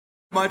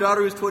My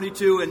daughter was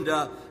 22, and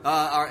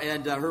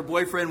her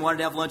boyfriend wanted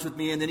to have lunch with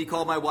me, and then he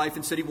called my wife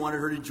and said he wanted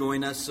her to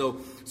join us.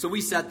 So we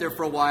sat there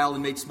for a while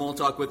and made small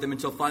talk with him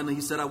until finally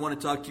he said, "I want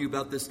to talk to you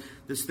about this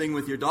thing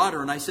with your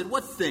daughter." And I said,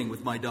 "What thing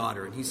with my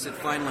daughter?" And he said,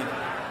 "Finally,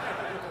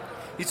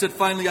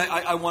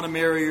 I want to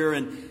marry her."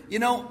 And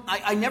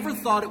I never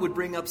thought it would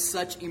bring up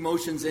such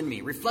emotions in me.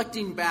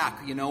 Reflecting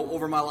back,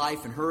 over my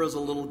life and her as a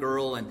little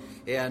girl, and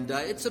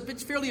it's a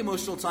fairly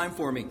emotional time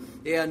for me.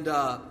 And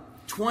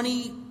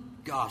 26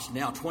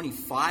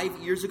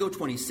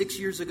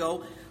 years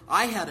ago,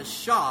 I had a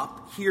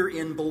shop here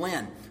in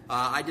Belen.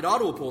 I did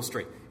auto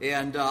upholstery,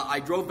 and I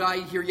drove by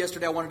here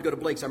yesterday. I wanted to go to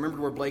Blake's. I remembered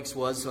where Blake's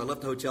was, so I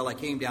left the hotel. I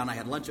came down. I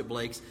had lunch at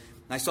Blake's,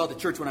 and I saw the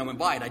church when I went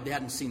by it. I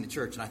hadn't seen the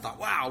church, and I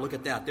thought, wow, look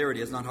at that. There it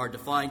is, not hard to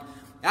find.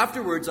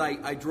 Afterwards,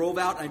 I drove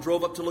out, and I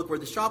drove up to look where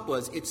the shop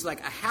was. It's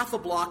like a half a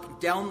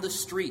block down the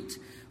street.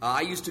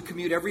 I used to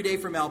commute every day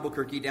from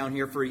Albuquerque down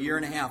here for a year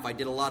and a half. I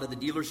did a lot of the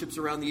dealerships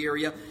around the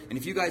area. And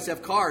if you guys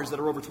have cars that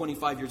are over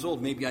 25 years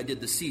old, maybe I did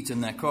the seats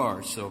in that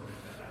car. So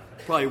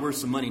probably worth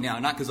some money now.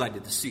 Not because I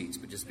did the seats,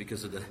 but just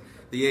because of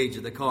the age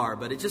of the car.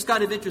 But it's just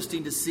kind of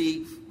interesting to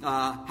see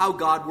how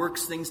God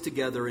works things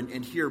together.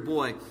 And here,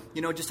 boy,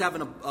 just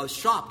having a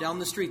shop down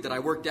the street that I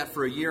worked at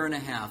for a year and a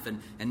half.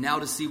 And now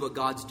to see what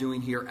God's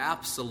doing here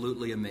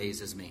absolutely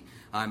amazes me.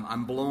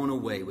 I'm blown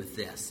away with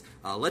this.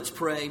 Let's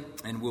pray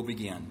and we'll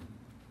begin.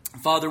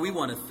 Father, we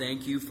want to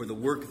thank you for the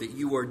work that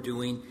you are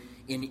doing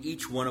in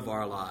each one of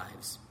our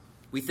lives.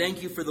 We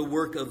thank you for the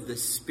work of the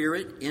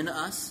Spirit in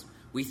us.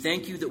 We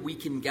thank you that we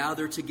can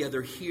gather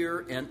together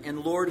here.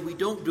 And Lord, we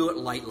don't do it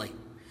lightly.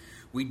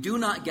 We do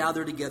not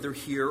gather together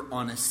here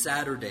on a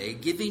Saturday,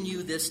 giving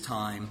you this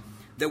time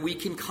that we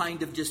can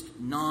kind of just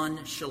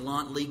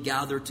nonchalantly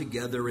gather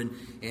together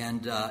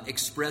and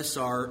express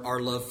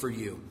our love for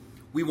you.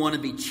 We want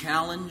to be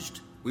challenged.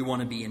 We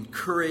want to be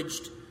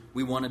encouraged.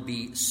 We want to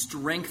be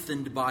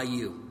strengthened by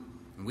you.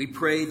 And we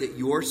pray that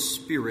your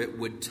Spirit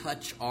would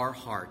touch our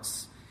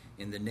hearts.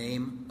 In the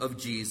name of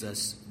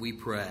Jesus, we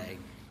pray.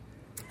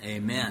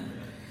 Amen.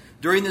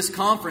 During this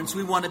conference,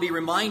 we want to be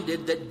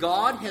reminded that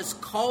God has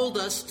called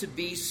us to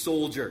be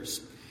soldiers.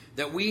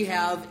 That we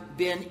have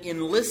been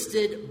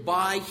enlisted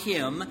by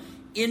Him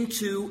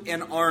into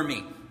an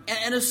army.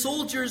 And a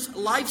soldier's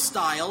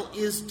lifestyle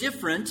is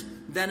different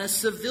than a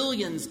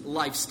civilian's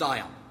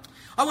lifestyle.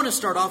 I want to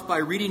start off by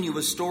reading you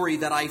a story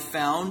that I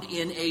found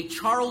in a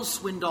Charles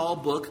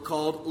Swindoll book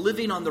called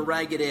Living on the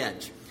Ragged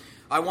Edge.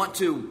 I want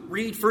to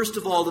read, first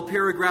of all, the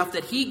paragraph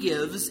that he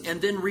gives,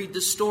 and then read the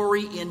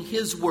story in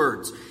his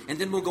words. And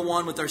then we'll go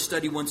on with our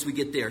study once we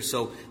get there.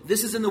 So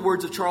this is in the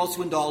words of Charles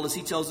Swindoll as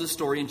he tells this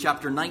story in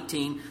chapter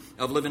 19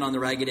 of Living on the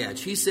Ragged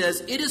Edge. He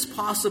says, "It is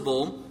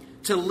possible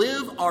to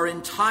live our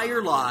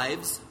entire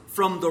lives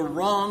from the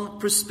wrong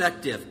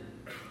perspective,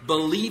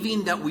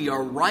 believing that we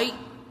are right.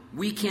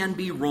 We can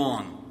be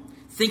wrong.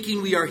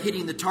 Thinking we are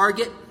hitting the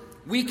target,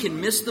 we can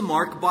miss the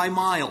mark by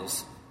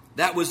miles."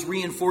 That was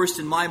reinforced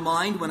in my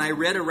mind when I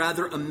read a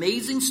rather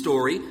amazing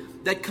story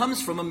that comes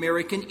from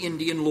American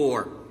Indian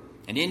lore.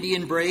 An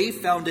Indian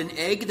brave found an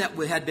egg that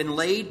had been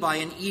laid by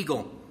an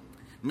eagle.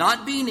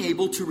 Not being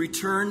able to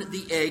return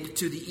the egg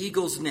to the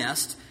eagle's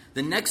nest,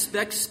 the next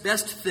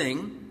best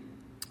thing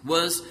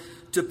was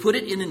to put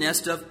it in a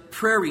nest of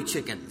prairie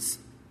chickens.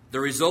 The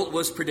result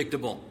was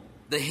predictable.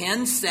 The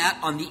hen sat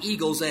on the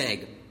eagle's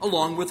egg,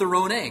 along with her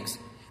own eggs,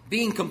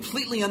 being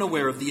completely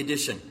unaware of the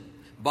addition.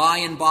 By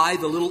and by,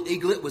 the little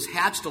eaglet was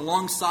hatched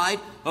alongside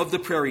of the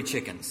prairie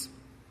chickens.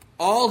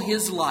 All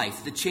his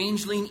life, the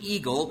changeling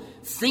eagle,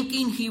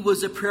 thinking he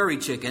was a prairie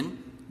chicken,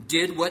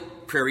 did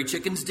what prairie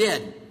chickens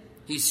did.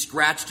 He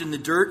scratched in the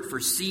dirt for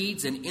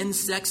seeds and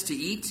insects to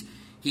eat.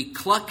 He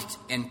clucked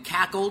and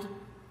cackled,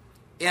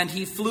 and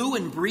he flew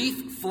in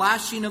brief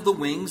flashing of the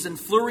wings and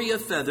flurry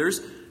of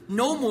feathers,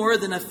 no more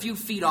than a few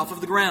feet off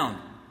of the ground.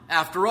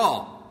 After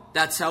all,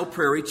 that's how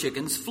prairie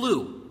chickens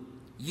flew.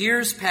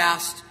 Years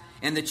passed,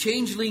 and the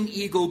changeling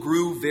eagle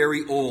grew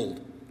very old.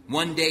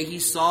 One day he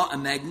saw a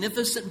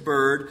magnificent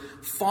bird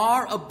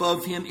far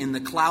above him in the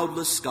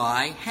cloudless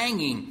sky,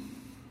 hanging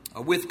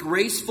with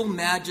graceful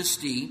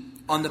majesty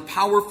on the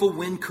powerful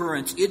wind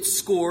currents. It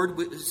soared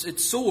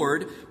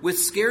with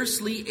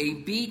scarcely a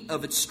beat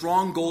of its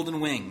strong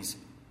golden wings.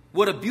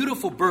 "What a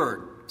beautiful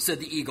bird," said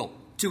the eagle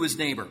to his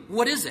neighbor.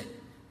 "What is it?"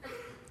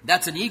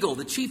 "That's an eagle,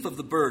 the chief of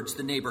the birds,"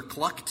 the neighbor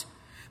clucked.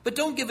 "But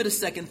don't give it a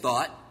second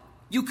thought.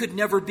 You could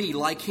never be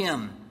like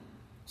him."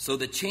 So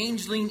the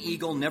changeling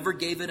eagle never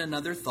gave it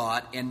another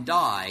thought and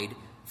died,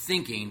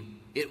 thinking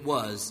it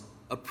was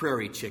a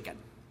prairie chicken.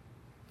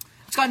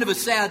 It's kind of a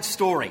sad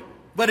story,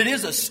 but it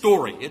is a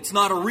story. It's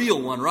not a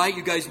real one, right?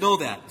 You guys know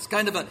that. It's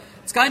kind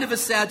of a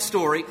sad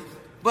story.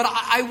 But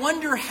I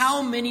wonder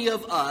how many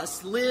of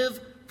us live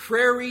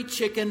prairie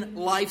chicken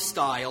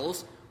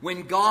lifestyles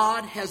when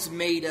God has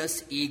made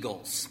us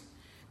eagles.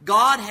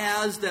 God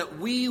has that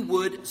we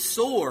would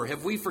soar.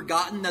 Have we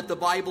forgotten that the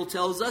Bible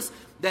tells us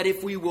that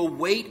if we will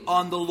wait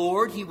on the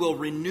Lord, He will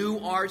renew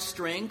our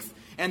strength,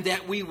 and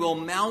that we will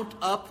mount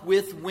up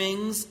with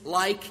wings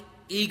like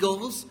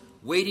eagles?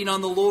 Waiting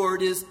on the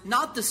Lord is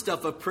not the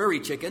stuff of prairie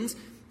chickens.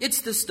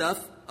 It's the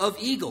stuff of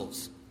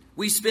eagles.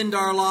 We spend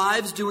our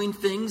lives doing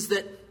things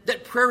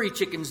that prairie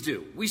chickens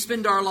do. We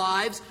spend our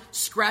lives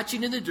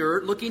scratching in the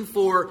dirt, looking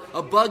for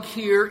a bug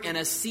here and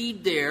a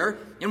seed there,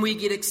 and we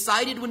get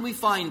excited when we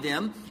find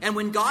them. And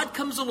when God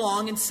comes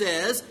along and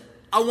says,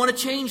 I want to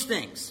change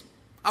things.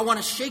 I want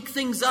to shake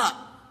things up.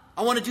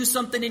 I want to do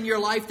something in your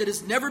life that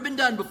has never been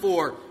done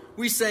before.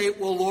 We say,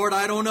 well, Lord,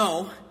 I don't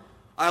know.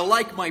 I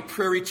like my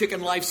prairie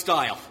chicken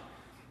lifestyle.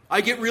 I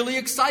get really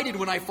excited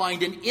when I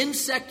find an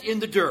insect in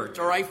the dirt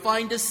or I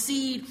find a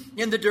seed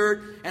in the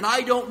dirt, and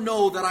I don't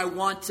know that I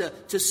want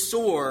to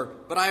soar,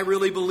 but I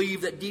really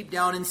believe that deep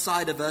down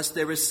inside of us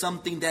there is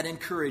something that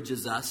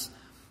encourages us,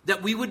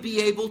 that we would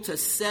be able to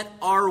set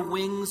our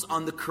wings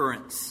on the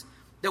currents,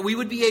 that we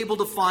would be able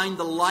to find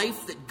the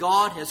life that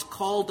God has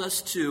called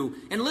us to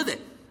and live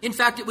it. In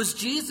fact, it was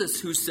Jesus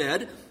who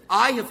said,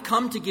 I have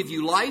come to give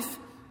you life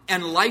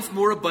and life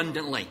more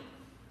abundantly.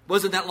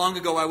 Wasn't that long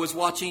ago I was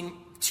watching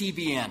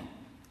TBN.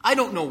 I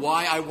don't know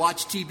why I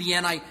watch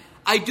TBN.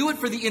 I do it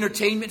for the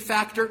entertainment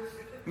factor.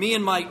 Me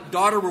and my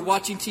daughter were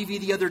watching TV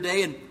the other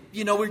day, and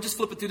we were just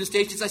flipping through the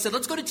stations. I said,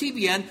 let's go to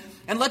TBN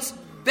and let's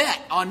bet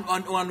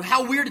on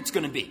how weird it's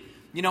going to be.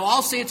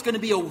 I'll say it's going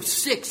to be a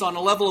 6 on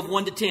a level of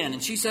 1 to 10,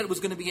 and she said it was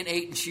going to be an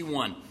 8, and she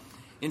won.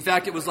 In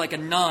fact, it was like a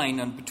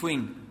 9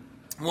 between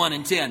 1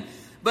 and 10.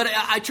 But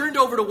I turned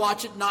over to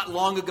watch it not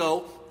long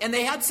ago, and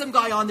they had some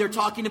guy on there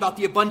talking about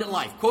the abundant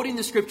life, quoting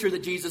the scripture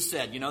that Jesus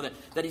said,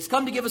 that he's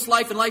come to give us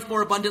life and life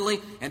more abundantly.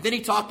 And then he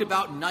talked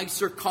about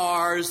nicer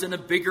cars and a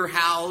bigger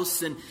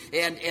house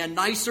and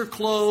nicer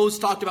clothes,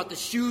 talked about the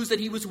shoes that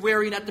he was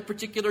wearing at the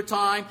particular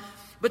time.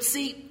 But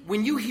see,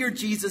 when you hear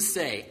Jesus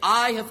say,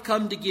 I have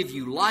come to give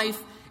you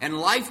life and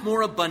life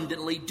more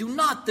abundantly, do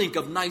not think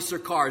of nicer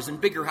cars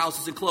and bigger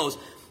houses and clothes.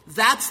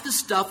 That's the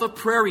stuff of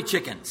prairie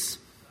chickens.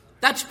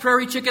 That's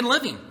prairie chicken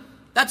living.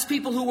 That's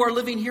people who are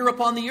living here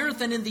upon the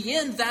earth, and in the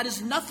end, that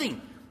is nothing.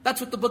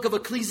 That's what the book of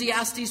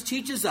Ecclesiastes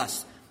teaches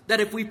us, that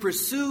if we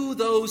pursue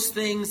those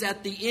things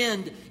at the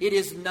end, it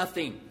is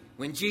nothing.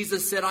 When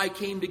Jesus said, I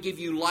came to give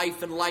you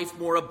life and life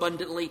more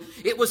abundantly,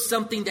 it was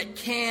something that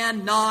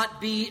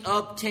cannot be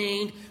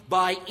obtained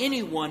by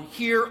anyone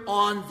here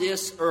on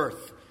this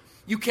earth.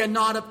 You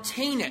cannot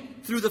obtain it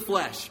through the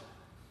flesh.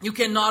 You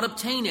cannot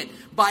obtain it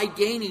by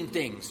gaining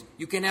things.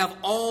 You can have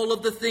all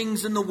of the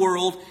things in the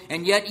world,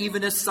 and yet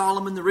even as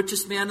Solomon, the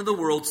richest man in the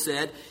world,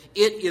 said,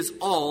 it is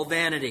all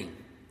vanity.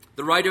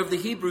 The writer of the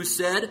Hebrews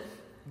said,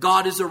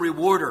 God is a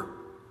rewarder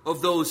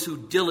of those who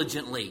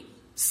diligently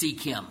seek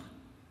him.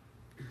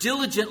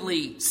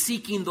 Diligently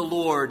seeking the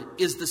Lord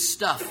is the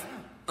stuff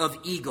of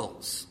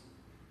eagles.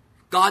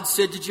 God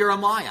said to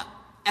Jeremiah,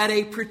 at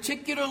a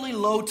particularly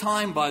low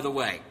time, by the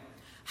way,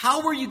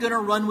 how are you going to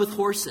run with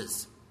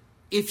horses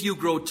if you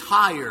grow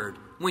tired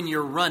when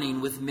you're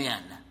running with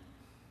men?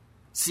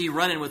 See,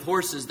 running with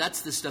horses,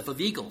 that's the stuff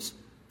of eagles.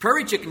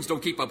 Prairie chickens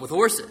don't keep up with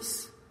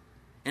horses.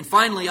 And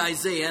finally,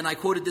 Isaiah, and I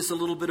quoted this a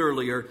little bit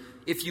earlier,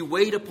 if you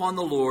wait upon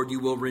the Lord, you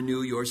will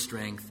renew your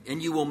strength,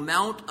 and you will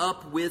mount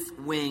up with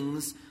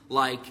wings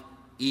like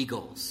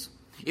eagles.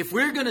 If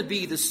we're going to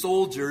be the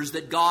soldiers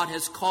that God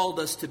has called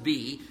us to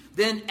be,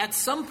 then at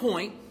some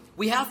point,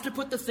 we have to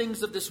put the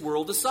things of this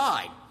world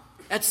aside.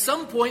 At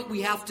some point,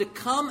 we have to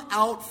come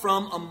out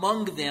from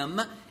among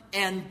them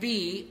and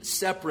be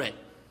separate.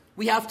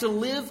 We have to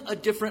live a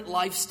different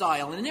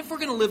lifestyle. And if we're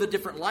going to live a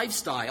different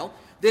lifestyle,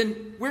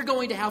 then we're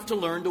going to have to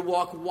learn to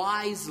walk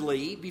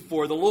wisely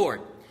before the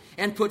Lord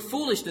and put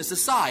foolishness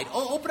aside.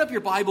 Open up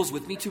your Bibles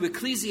with me to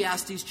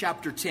Ecclesiastes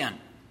chapter 10.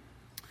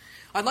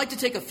 I'd like to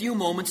take a few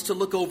moments to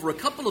look over a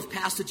couple of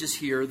passages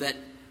here that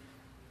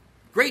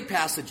great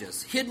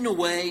passages hidden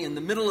away in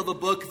the middle of a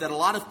book that a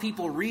lot of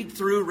people read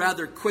through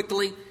rather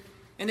quickly.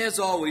 And as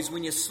always,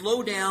 when you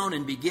slow down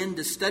and begin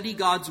to study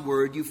God's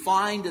Word, you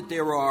find that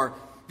there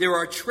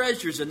are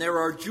treasures and there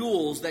are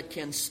jewels that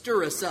can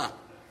stir us up.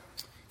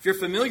 If you're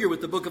familiar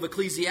with the book of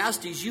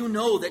Ecclesiastes, you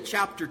know that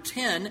chapter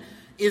 10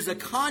 is a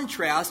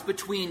contrast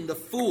between the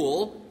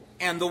fool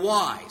and the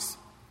wise.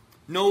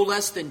 No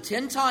less than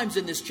 10 times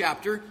in this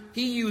chapter,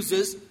 he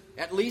uses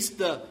at least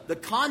the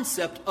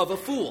concept of a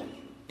fool.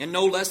 And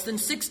no less than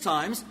 6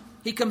 times,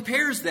 he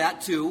compares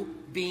that to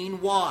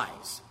being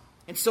wise.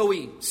 And so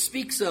he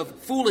speaks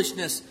of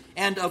foolishness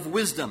and of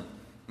wisdom.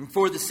 And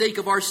for the sake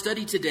of our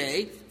study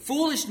today,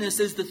 foolishness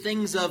is the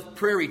things of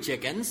prairie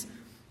chickens.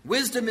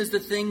 Wisdom is the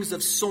things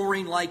of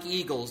soaring like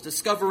eagles,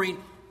 discovering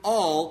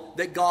all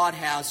that God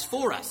has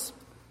for us.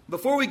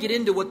 Before we get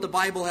into what the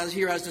Bible has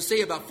to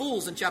say about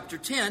fools in chapter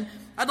 10,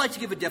 I'd like to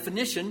give a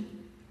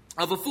definition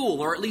of a fool,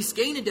 or at least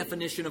gain a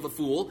definition of a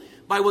fool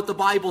by what the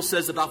Bible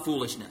says about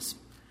foolishness.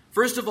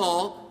 First of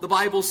all, the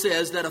Bible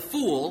says that a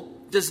fool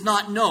does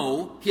not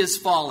know his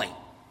folly.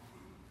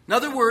 In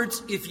other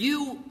words, if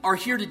you are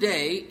here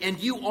today and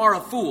you are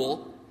a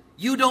fool,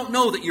 you don't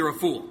know that you're a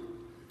fool.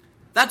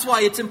 That's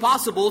why it's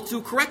impossible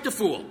to correct a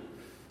fool.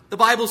 The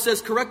Bible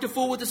says, correct a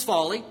fool with his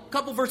folly. A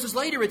couple verses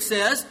later it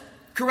says,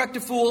 correct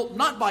a fool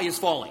not by his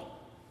folly.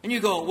 And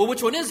you go, well,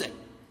 which one is it?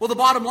 Well, the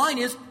bottom line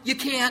is you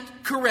can't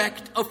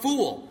correct a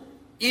fool.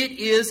 It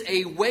is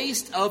a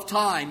waste of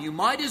time. You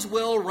might as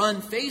well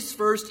run face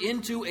first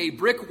into a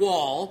brick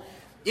wall.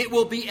 It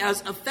will be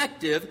as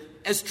effective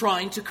as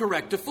trying to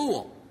correct a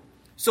fool.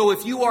 So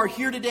if you are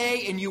here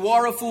today and you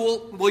are a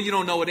fool, well, you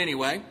don't know it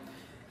anyway.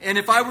 And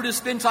if I were to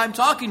spend time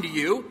talking to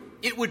you,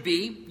 it would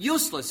be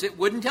useless. It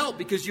wouldn't help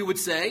because you would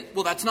say,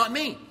 well, that's not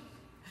me.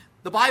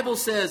 The Bible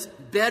says,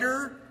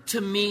 better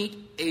to meet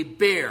a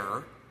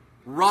bear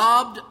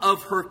robbed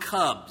of her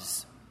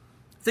cubs.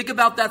 Think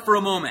about that for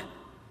a moment.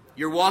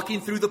 You're walking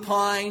through the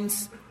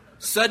pines.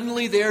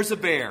 Suddenly there's a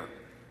bear,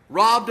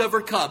 robbed of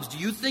her cubs. Do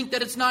you think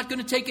that it's not going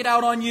to take it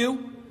out on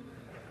you?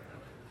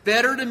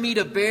 Better to meet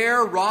a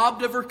bear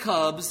robbed of her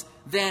cubs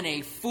than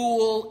a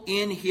fool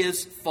in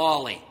his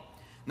folly.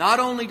 Not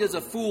only does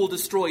a fool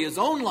destroy his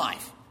own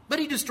life, but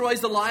he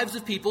destroys the lives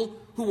of people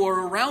who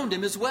are around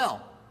him as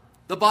well.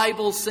 The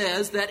Bible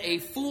says that a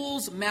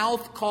fool's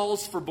mouth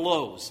calls for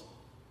blows.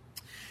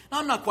 Now,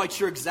 I'm not quite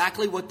sure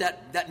exactly what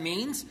that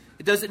means.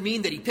 It doesn't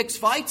mean that he picks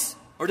fights.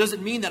 Or does it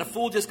mean that a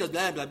fool just goes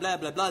blah, blah, blah,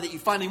 blah, blah, that you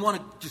finally want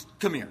to just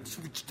come here,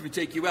 let me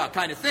take you out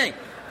kind of thing,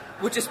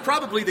 which is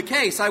probably the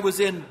case. I was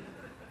in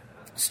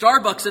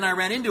Starbucks and I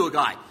ran into a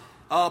guy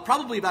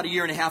probably about a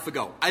year and a half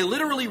ago. I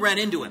literally ran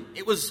into him.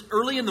 It was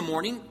early in the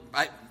morning,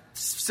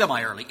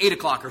 semi-early, 8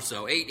 o'clock or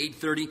so,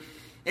 8:30,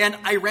 and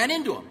I ran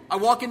into him. I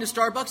walk into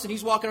Starbucks and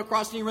he's walking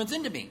across and he runs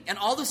into me. And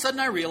all of a sudden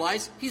I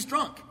realize he's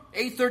drunk,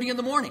 8:30 in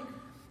the morning.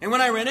 And when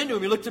I ran into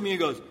him, he looked at me and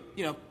goes,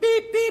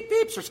 beep, beep,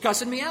 beep, starts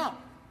cussing me out.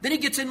 Then he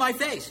gets in my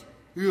face.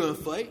 You want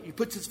to fight? He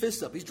puts his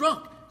fist up. He's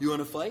drunk. You want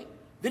to fight?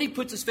 Then he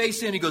puts his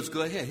face in and he goes,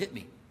 go ahead, hit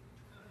me.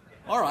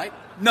 All right.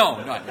 No.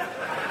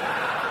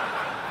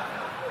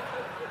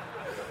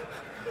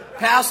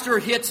 Pastor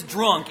hits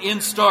drunk in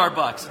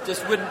Starbucks. It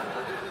just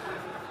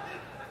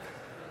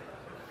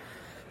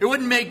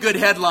wouldn't make good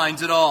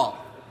headlines at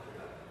all.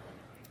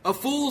 A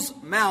fool's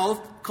mouth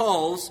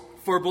calls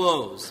for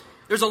blows.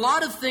 There's a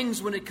lot of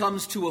things when it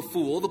comes to a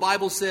fool. The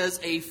Bible says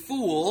a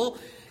fool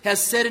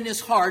has said in his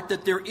heart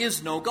that there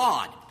is no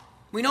God.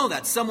 We know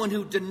that. Someone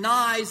who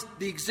denies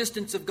the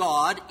existence of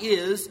God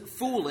is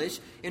foolish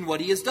in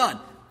what he has done.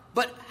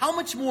 But how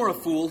much more a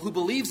fool who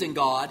believes in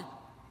God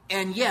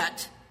and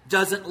yet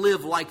doesn't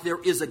live like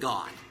there is a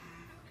God?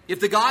 If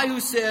the guy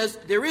who says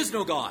there is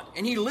no God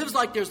and he lives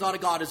like there's not a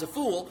God is a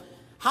fool,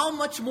 how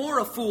much more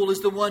a fool is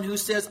the one who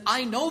says,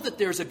 I know that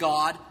there's a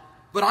God,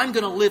 but I'm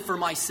going to live for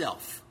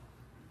myself.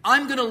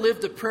 I'm going to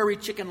live the prairie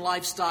chicken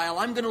lifestyle.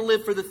 I'm going to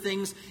live for the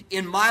things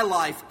in my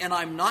life, and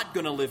I'm not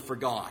going to live for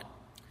God.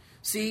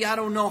 See, I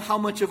don't know how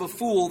much of a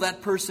fool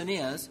that person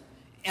is,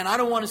 and I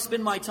don't want to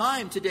spend my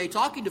time today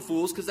talking to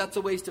fools because that's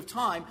a waste of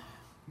time,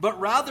 but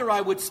rather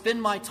I would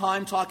spend my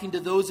time talking to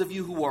those of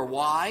you who are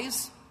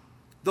wise,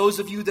 those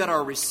of you that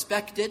are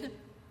respected,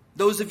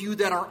 those of you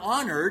that are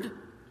honored,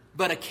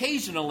 but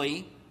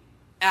occasionally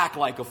act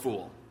like a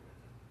fool.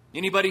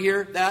 Anybody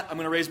hear that? I'm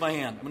going to raise my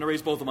hand. I'm going to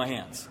raise both of my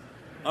hands.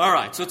 All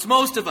right, so it's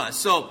most of us.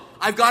 So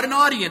I've got an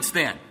audience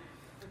then.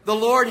 The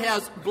Lord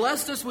has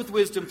blessed us with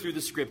wisdom through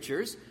the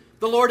Scriptures.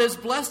 The Lord has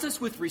blessed us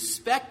with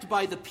respect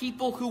by the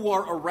people who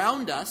are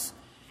around us.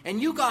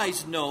 And you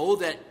guys know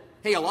that,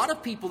 hey, a lot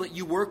of people that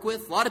you work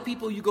with, a lot of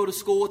people you go to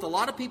school with, a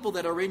lot of people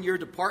that are in your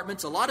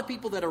departments, a lot of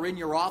people that are in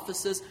your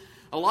offices,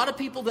 a lot of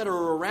people that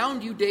are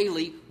around you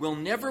daily will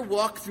never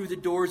walk through the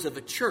doors of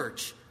a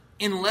church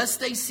unless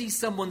they see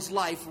someone's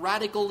life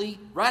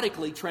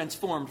radically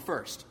transformed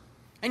first.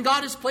 And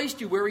God has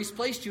placed you where He's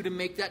placed you to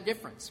make that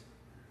difference.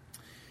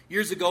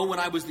 Years ago, when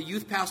I was the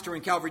youth pastor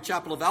in Calvary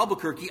Chapel of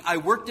Albuquerque, I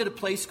worked at a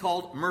place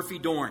called Murphy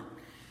Dorn.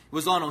 It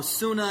was on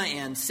Osuna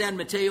and San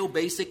Mateo,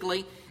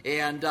 basically.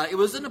 And it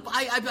was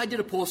I did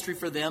upholstery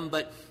for them,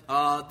 but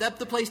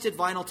the place did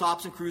vinyl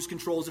tops and cruise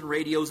controls and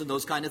radios and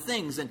those kind of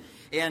things.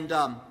 And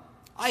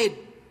I had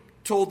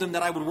told them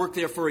that I would work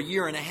there for a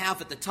year and a half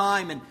at the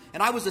time, and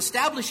I was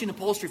establishing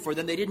upholstery for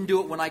them. They didn't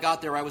do it when I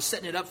got there. I was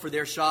setting it up for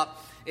their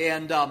shop,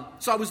 and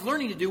so I was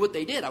learning to do what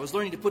they did. I was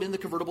learning to put in the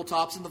convertible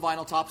tops and the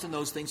vinyl tops and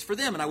those things for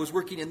them, and I was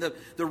working in the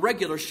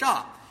regular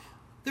shop.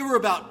 There were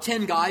about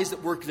 10 guys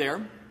that worked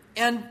there,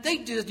 and they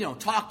just,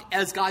 talked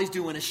as guys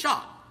do in a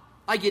shop.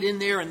 I get in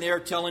there, and they're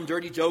telling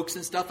dirty jokes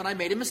and stuff, and I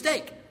made a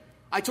mistake.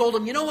 I told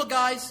them, you know what,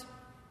 guys?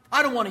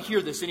 I don't want to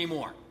hear this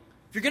anymore.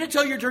 If you're going to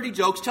tell your dirty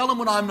jokes, tell them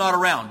when I'm not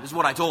around, is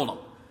what I told them.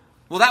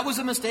 Well, that was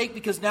a mistake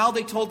because now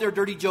they told their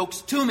dirty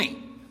jokes to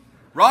me.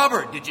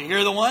 Robert, did you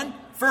hear the one?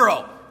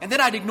 Furrow. And then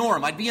I'd ignore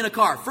them. I'd be in a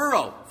car.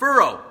 Furrow,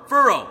 Furrow,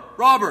 Furrow,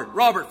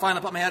 Robert.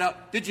 Finally put my head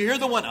up. Did you hear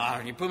the one?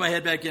 And you put my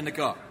head back in the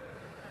car.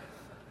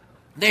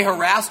 They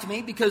harassed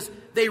me because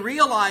they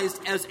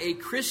realized as a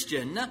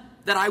Christian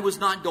that I was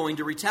not going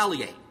to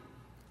retaliate.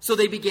 So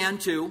they began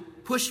to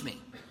push me.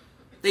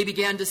 They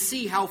began to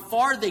see how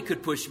far they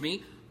could push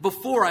me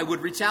before I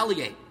would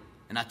retaliate.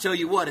 And I tell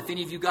you what, if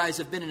any of you guys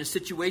have been in a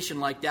situation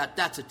like that,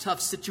 that's a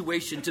tough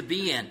situation to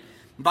be in.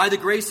 By the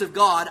grace of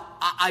God,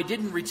 I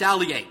didn't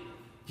retaliate,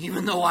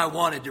 even though I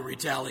wanted to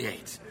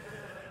retaliate.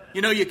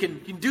 You can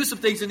do some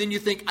things and then you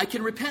think, I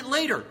can repent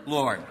later,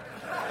 Lord.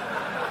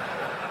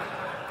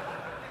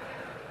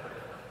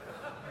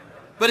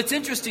 But it's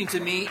interesting to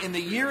me, in the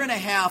year and a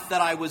half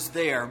that I was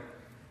there,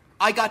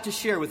 I got to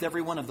share with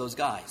every one of those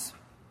guys.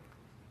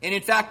 And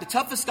in fact, the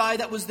toughest guy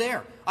that was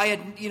there, I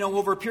had,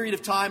 over a period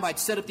of time, I'd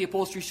set up the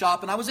upholstery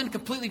shop, and I was in a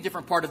completely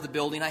different part of the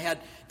building. I had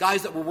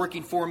guys that were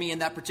working for me in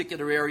that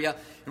particular area.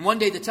 And one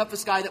day, the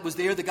toughest guy that was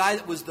there, the guy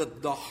that was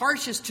the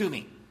harshest to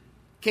me,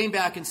 came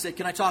back and said,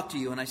 "Can I talk to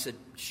you?" And I said,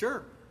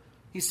 "Sure."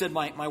 He said,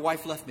 my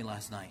wife left me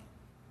last night.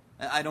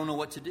 I don't know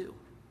what to do.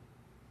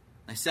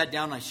 I sat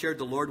down and I shared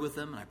the Lord with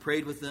him, and I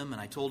prayed with him,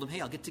 and I told him, "Hey,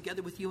 I'll get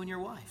together with you and your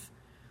wife.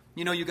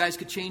 You guys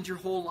could change your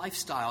whole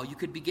lifestyle. You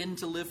could begin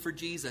to live for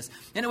Jesus."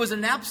 And it was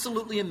an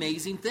absolutely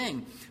amazing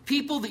thing.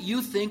 People that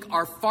you think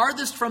are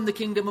farthest from the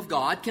kingdom of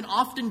God can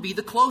often be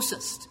the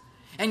closest.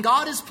 And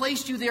God has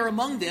placed you there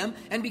among them,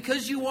 and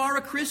because you are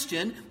a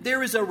Christian,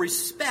 there is a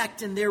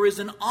respect and there is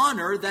an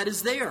honor that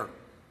is there.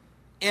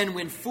 And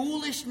when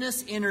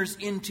foolishness enters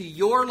into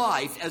your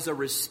life as a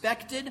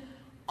respected,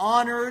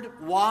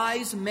 honored,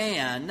 wise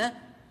man,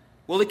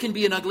 well, it can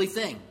be an ugly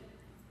thing.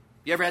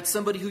 You ever had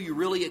somebody who you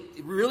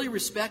really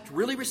respect,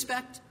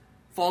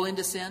 fall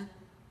into sin?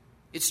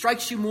 It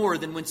strikes you more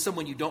than when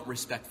someone you don't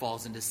respect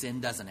falls into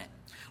sin, doesn't it?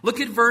 Look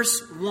at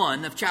verse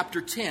 1 of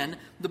chapter 10,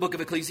 the book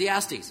of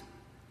Ecclesiastes.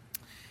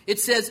 It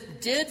says,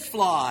 "Dead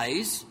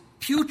flies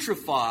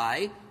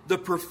putrefy the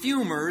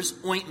perfumer's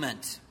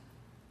ointment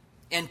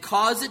and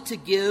cause it to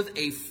give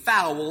a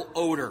foul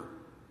odor.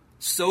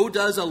 So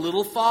does a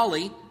little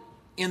folly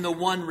in the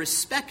one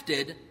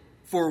respected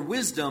for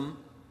wisdom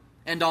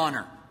and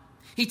honor."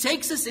 He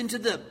takes us into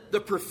the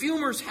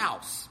perfumer's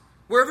house,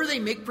 wherever they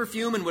make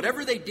perfume and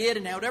whatever they did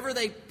and however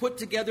they put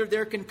together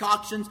their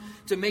concoctions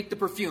to make the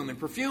perfume. And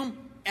perfume,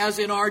 as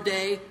in our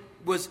day,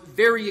 was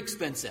very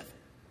expensive.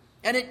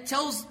 And it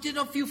tells,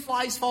 a few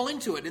flies fall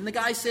into it. And the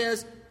guy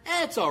says,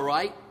 "It's all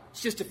right.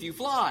 It's just a few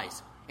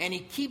flies." And he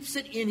keeps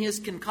it in his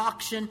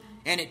concoction,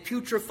 and it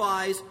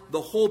putrefies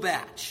the whole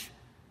batch.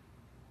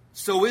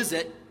 So is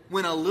it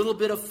when a little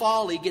bit of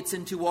folly gets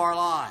into our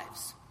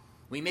lives.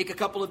 We make a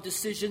couple of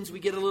decisions, we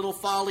get a little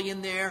folly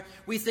in there,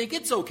 we think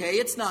it's okay,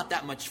 it's not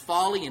that much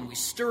folly, and we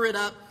stir it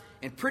up,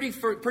 and pretty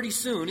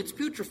soon it's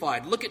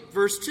putrefied. Look at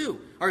verse 2,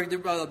 or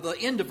the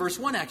end of verse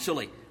 1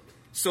 actually.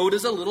 "So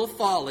does a little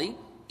folly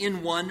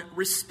in one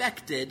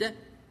respected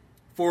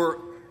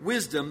for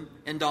wisdom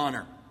and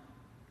honor."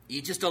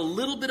 Just a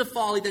little bit of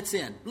folly that's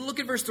in. Look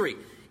at verse 3.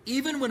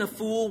 "Even when a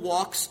fool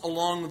walks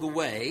along the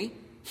way,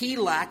 he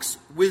lacks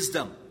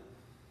wisdom."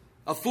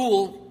 A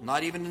fool,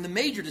 not even in the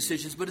major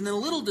decisions, but in the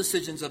little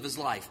decisions of his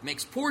life,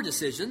 makes poor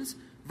decisions.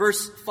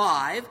 Verse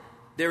 5,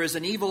 "There is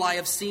an evil I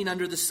have seen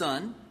under the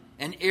sun,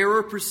 an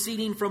error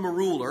proceeding from a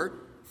ruler.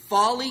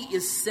 Folly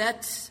is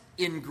set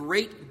in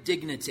great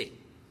dignity."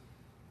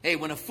 Hey,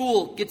 when a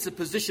fool gets a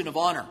position of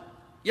honor.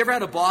 You ever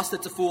had a boss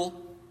that's a fool?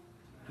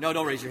 No,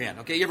 don't raise your hand.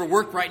 Okay, you ever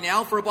work right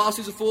now for a boss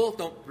who's a fool?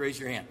 Don't raise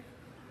your hand.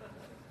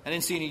 I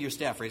didn't see any of your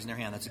staff raising their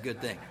hand. That's a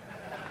good thing.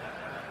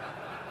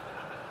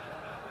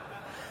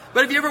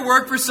 But have you ever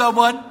worked for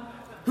someone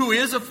who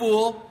is a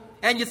fool,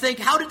 and you think,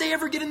 how did they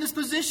ever get in this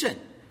position?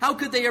 How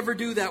could they ever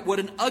do that? What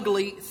an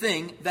ugly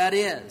thing that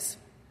is.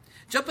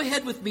 Jump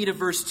ahead with me to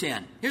verse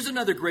 10. Here's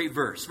another great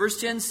verse. Verse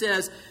 10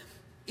 says,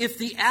 "If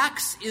the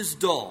axe is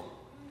dull."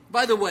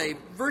 By the way,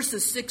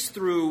 verses 6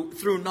 through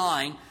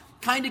 9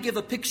 kind of give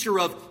a picture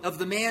of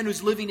the man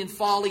who's living in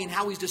folly and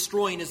how he's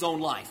destroying his own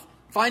life.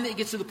 Finally, it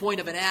gets to the point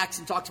of an axe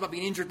and talks about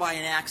being injured by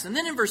an axe. And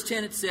then in verse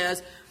 10 it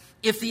says,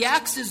 "If the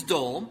axe is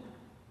dull,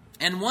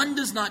 and one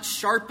does not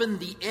sharpen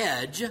the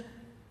edge,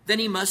 then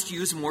he must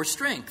use more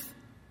strength.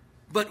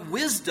 But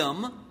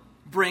wisdom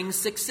brings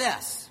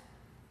success."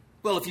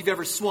 Well, if you've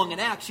ever swung an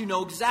axe, you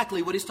know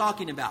exactly what he's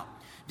talking about.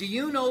 Do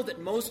you know that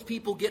most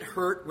people get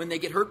hurt when they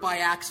get hurt by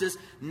axes,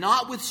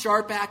 not with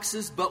sharp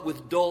axes, but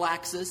with dull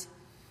axes?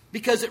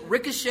 Because it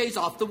ricochets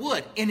off the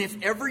wood. And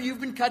if ever you've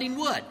been cutting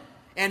wood,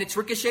 and it's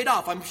ricocheted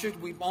off, I'm sure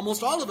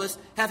almost all of us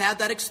have had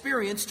that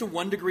experience to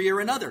one degree or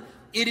another.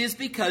 It is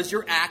because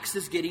your axe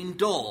is getting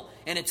dull,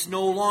 and it's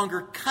no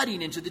longer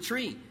cutting into the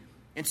tree.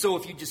 And so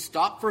if you just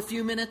stop for a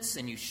few minutes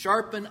and you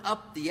sharpen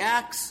up the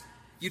axe,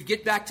 you'd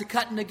get back to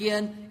cutting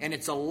again, and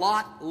it's a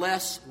lot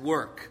less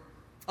work.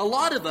 A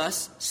lot of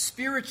us,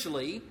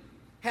 spiritually,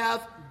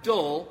 have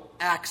dull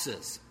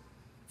axes.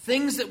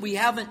 Things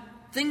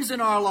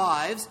in our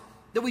lives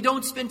that we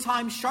don't spend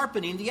time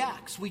sharpening the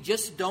axe. We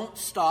just don't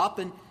stop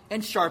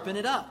and sharpen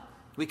it up.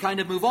 We kind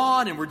of move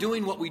on, and we're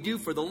doing what we do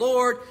for the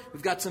Lord.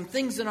 We've got some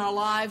things in our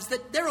lives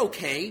that they're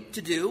okay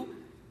to do.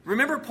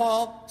 Remember,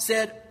 Paul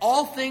said,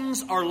 "All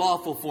things are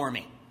lawful for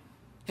me."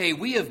 Hey,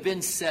 we have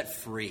been set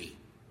free.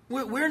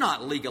 We're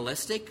not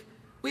legalistic.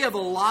 We have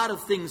a lot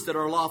of things that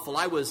are lawful.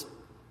 I was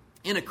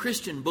in a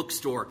Christian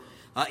bookstore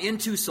in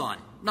Tucson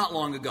not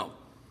long ago,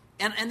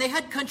 and they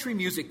had country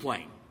music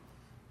playing.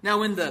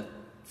 Now, in the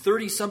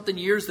 30-something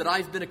years that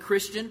I've been a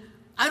Christian,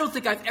 I don't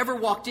think I've ever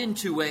walked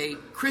into a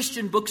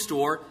Christian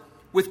bookstore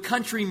with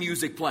country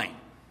music playing.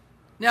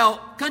 Now,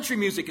 country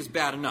music is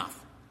bad enough.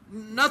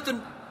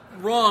 Nothing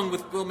wrong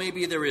with, well,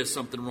 maybe there is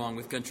something wrong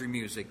with country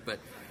music, but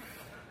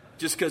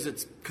just because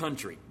it's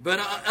country. But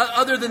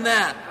other than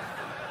that,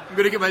 I'm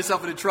going to get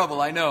myself into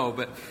trouble, I know,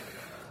 but...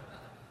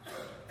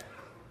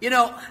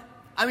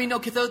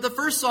 the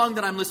first song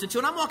that I'm listening to,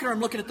 and I'm walking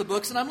around looking at the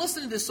books, and I'm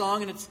listening to this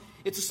song, and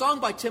it's a song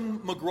by Tim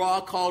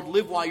McGraw called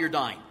Live While You're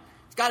Dying.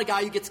 It's got a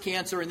guy who gets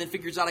cancer and then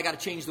figures out I got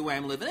to change the way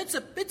I'm living. It's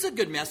a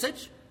good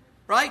message,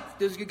 right?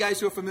 There's you guys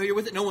who are familiar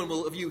with it. No one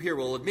of you here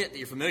will admit that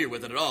you're familiar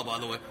with it at all, by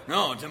the way.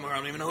 No, Tim McGraw, I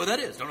don't even know who that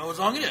is. Don't know what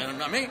song it is.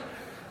 Not me.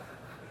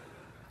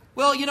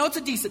 Well, it's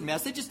a decent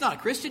message. It's not a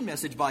Christian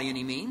message by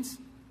any means,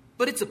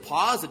 but it's a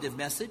positive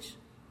message.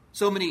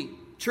 So many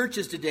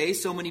churches today,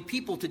 so many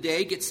people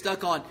today get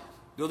stuck on,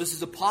 this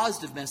is a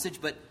positive message,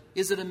 but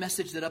is it a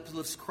message that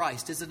uplifts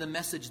Christ? Is it a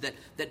message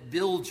that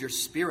builds your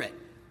spirit?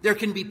 There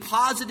can be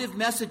positive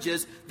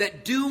messages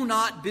that do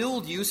not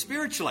build you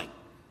spiritually.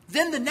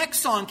 Then the next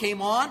song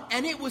came on,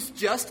 and it was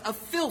just a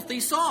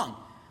filthy song.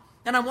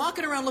 And I'm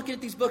walking around looking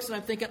at these books, and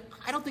I'm thinking,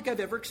 I don't think I've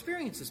ever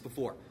experienced this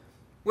before.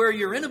 Where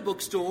you're in a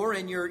bookstore,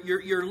 and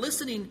you're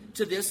listening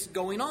to this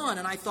going on.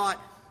 And I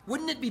thought,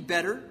 wouldn't it be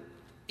better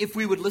if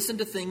we would listen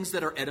to things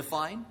that are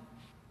edifying?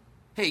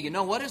 Hey, you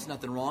know what? There's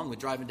nothing wrong with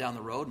driving down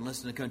the road and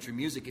listening to country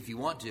music if you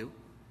want to.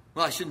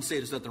 Well, I shouldn't say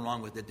there's nothing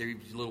wrong with it.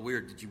 It's a little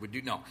weird that you would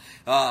do. No.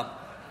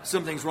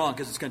 Something's wrong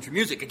because it's country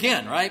music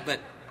again, right? But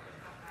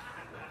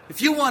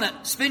if you want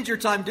to spend your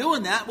time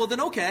doing that, well,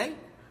 then okay.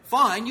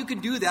 Fine, you can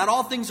do that.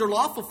 All things are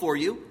lawful for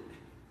you.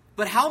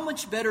 But how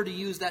much better to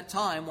use that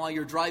time while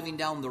you're driving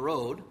down the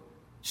road,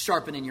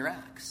 sharpening your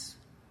axe?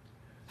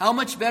 How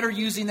much better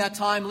using that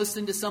time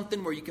listening to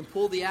something where you can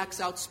pull the axe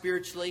out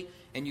spiritually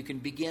and you can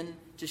begin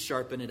to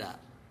sharpen it up?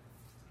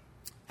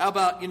 How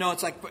about,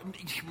 it's like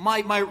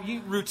my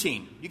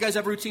routine. You guys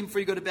have a routine before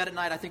you go to bed at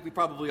night? I think we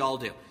probably all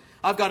do.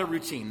 I've got a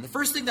routine. The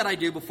first thing that I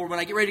do when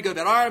I get ready to go to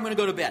bed, all right, I'm going to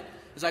go to bed,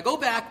 is I go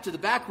back to the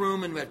back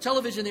room and we have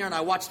television there and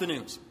I watch the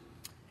news.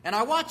 And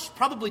I watch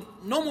probably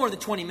no more than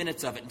 20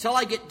 minutes of it until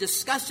I get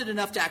disgusted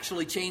enough to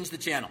actually change the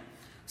channel.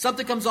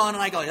 Something comes on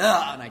and I go, and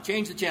I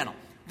change the channel.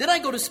 Then I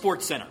go to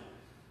Sports Center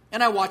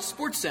and I watch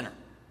Sports Center.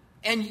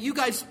 And you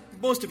guys,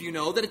 most of you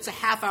know that it's a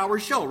half-hour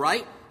show,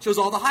 right? Shows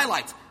all the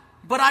highlights.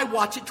 But I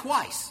watch it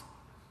twice.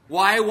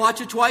 Why I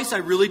watch it twice, I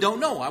really don't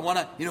know. I want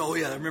to,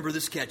 I remember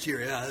this catch here.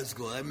 Yeah, that's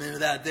cool. I remember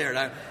that there.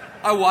 And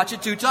I watch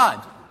it 2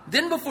 times.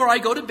 Then before I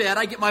go to bed,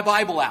 I get my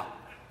Bible out.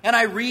 And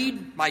I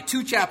read my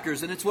 2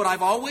 chapters. And it's what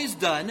I've always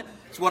done.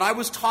 It's what I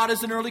was taught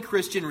as an early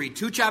Christian. Read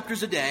 2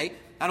 chapters a day.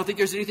 I don't think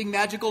there's anything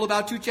magical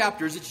about 2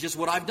 chapters. It's just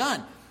what I've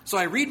done. So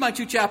I read my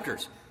 2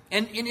 chapters.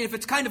 And if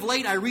it's kind of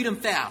late, I read them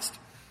fast.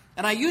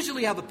 And I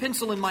usually have a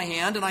pencil in my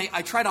hand. And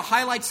I try to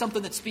highlight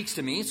something that speaks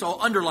to me. So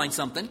I'll underline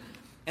something.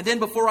 And then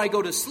before I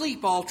go to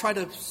sleep, I'll try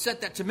to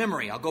set that to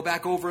memory. I'll go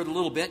back over it a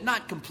little bit.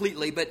 Not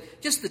completely,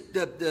 but just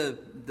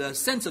the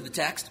sense of the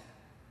text.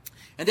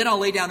 And then I'll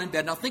lay down in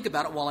bed and I'll think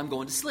about it while I'm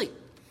going to sleep.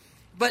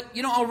 But,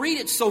 I'll read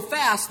it so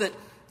fast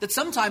that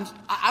sometimes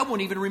I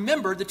won't even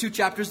remember the 2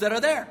 chapters that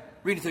are there.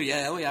 Reading through,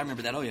 I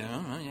remember that.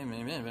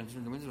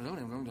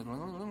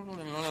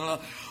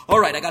 All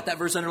right, I got that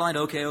verse underlined.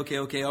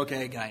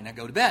 Okay, guy. Now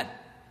go to bed.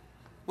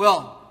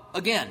 Well,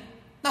 again,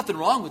 nothing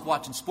wrong with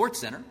watching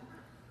Sports Center.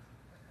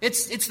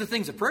 It's the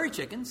things of prairie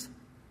chickens.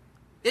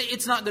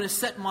 It's not going to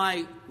set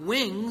my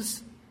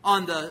wings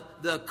on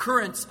the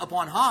currents up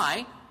on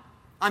high.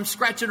 I'm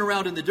scratching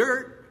around in the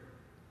dirt.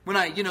 When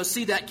I,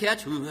 see that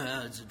catch,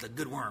 it's a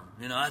good worm.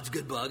 That's a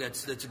good bug.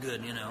 That's a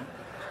good,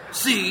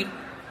 seed.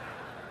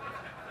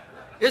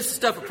 It's the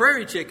stuff of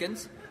prairie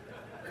chickens.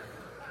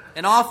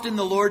 And often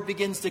the Lord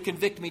begins to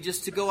convict me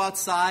just to go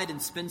outside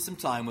and spend some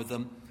time with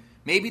Him.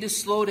 Maybe to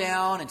slow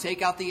down and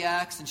take out the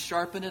axe and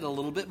sharpen it a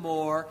little bit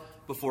more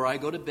before I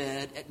go to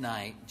bed at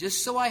night,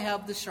 just so I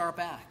have the sharp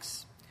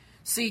axe.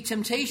 See,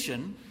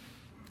 temptation,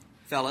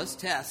 fellas,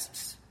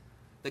 tests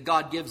that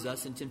God gives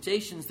us and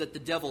temptations that the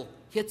devil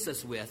hits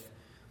us with,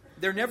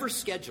 they're never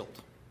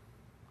scheduled.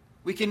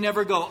 We can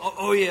never go,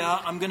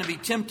 I'm going to be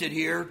tempted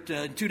here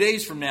 2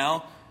 days from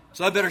now,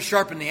 so I better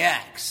sharpen the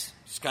axe.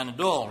 It's kind of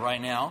dull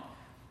right now.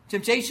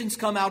 Temptations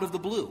come out of the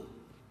blue.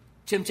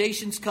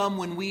 Temptations come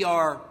when we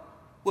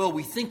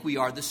think we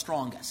are the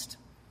strongest.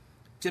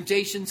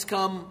 Temptations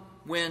come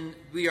when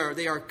they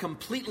are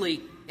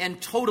completely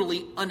and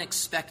totally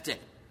unexpected.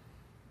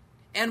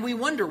 And we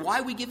wonder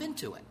why we give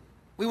into it.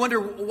 We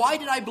wonder, why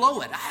did I blow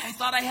it? I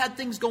thought I had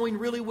things going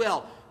really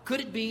well.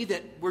 Could it be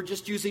that we're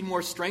just using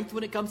more strength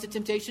when it comes to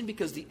temptation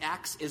because the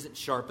axe isn't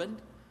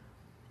sharpened?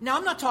 Now,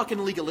 I'm not talking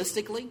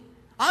legalistically.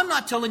 I'm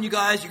not telling you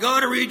guys, you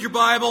got to read your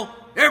Bible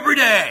every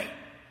day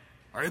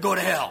or you go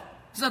to hell.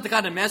 It's not the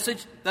kind of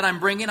message that I'm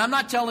bringing. I'm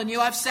not telling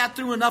you, I've sat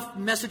through enough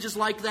messages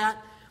like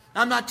that.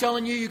 I'm not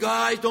telling you, you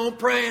guys don't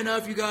pray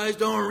enough, you guys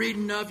don't read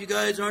enough, you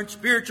guys aren't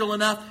spiritual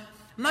enough.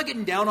 I'm not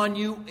getting down on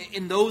you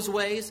in those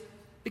ways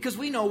because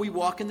we know we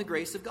walk in the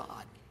grace of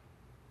God.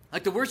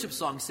 Like the worship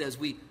song says,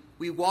 we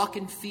walk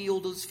in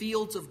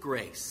fields of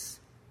grace.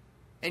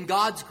 And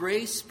God's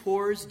grace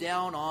pours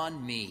down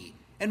on me.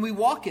 And we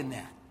walk in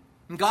that.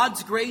 And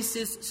God's grace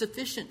is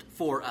sufficient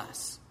for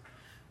us.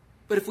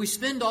 But if we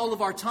spend all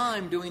of our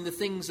time doing the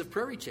things of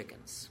prairie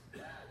chickens,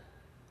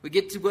 We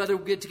get together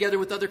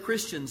with other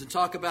Christians and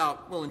talk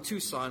about, well, in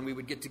Tucson, we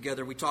would get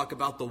together, we talk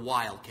about the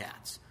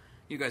Wildcats.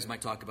 You guys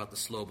might talk about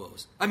the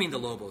Lobos.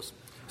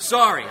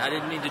 Sorry, I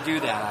didn't mean to do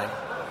that.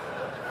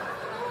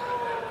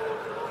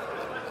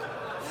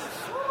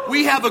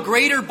 We have a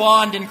greater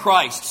bond in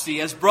Christ,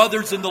 see, as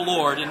brothers in the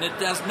Lord, and it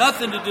has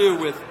nothing to do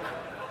with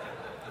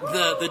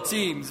the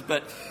teams,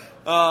 but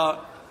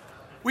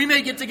we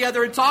may get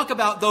together and talk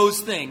about those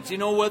things,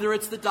 whether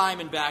it's the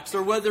Diamondbacks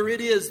or whether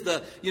it is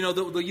the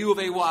U of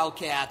A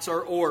Wildcats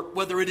or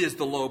whether it is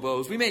the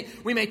Lobos. We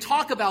may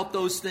talk about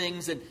those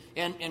things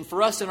and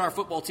for us in our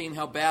football team,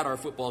 how bad our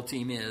football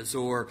team is.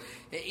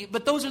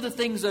 But those are the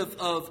things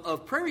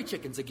of prairie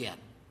chickens again.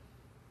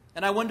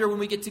 And I wonder when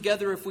we get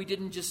together if we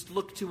didn't just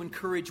look to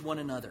encourage one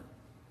another.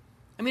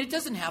 I mean, it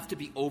doesn't have to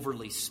be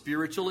overly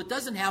spiritual. It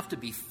doesn't have to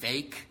be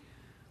fake.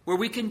 Where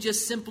we can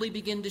just simply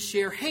begin to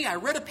share, hey, I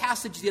read a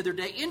passage the other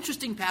day,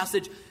 interesting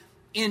passage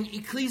in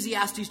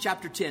Ecclesiastes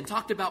chapter 10,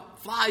 talked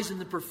about flies in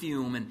the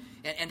perfume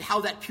and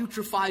how that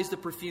putrefies the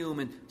perfume,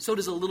 and so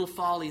does a little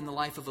folly in the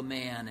life of a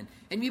man.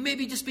 And you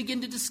maybe just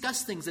begin to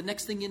discuss things, and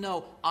next thing you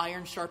know,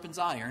 iron sharpens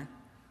iron.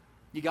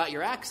 You got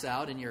your axe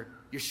out, and you're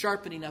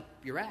sharpening up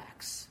your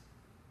axe.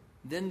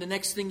 Then the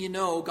next thing you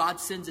know, God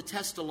sends a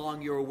test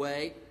along your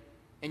way,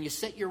 and you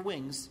set your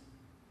wings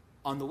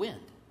on the wind,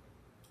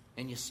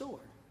 and you soar.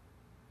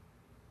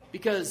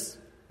 Because,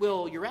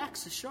 well, your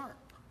axe is sharp.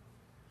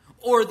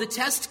 Or the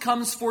test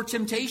comes for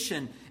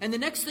temptation. And the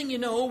next thing you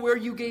know, where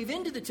you gave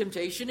into the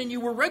temptation and you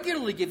were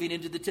regularly giving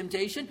into the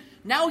temptation,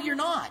 now you're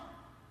not.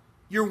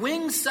 Your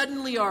wings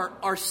suddenly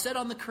are set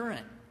on the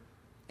current.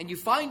 And you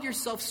find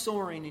yourself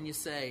soaring and you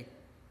say,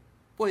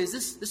 boy,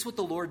 is this what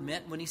the Lord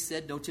meant when he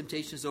said, no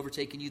temptation has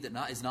overtaken you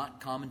that is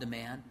not common to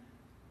man?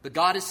 But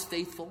God is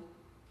faithful.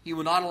 He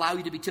will not allow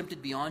you to be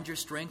tempted beyond your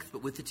strength,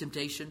 but with the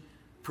temptation,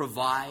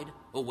 provide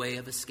a way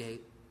of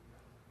escape.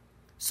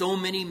 So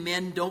many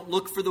men don't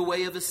look for the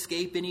way of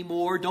escape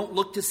anymore, don't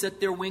look to set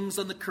their wings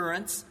on the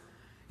currents.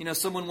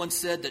 Someone once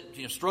said that,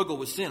 struggle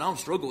with sin. I don't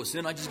struggle with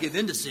sin, I just give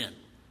in to sin.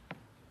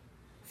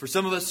 For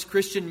some of us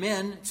Christian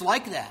men, it's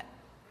like that.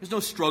 There's no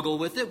struggle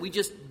with it. We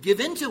just give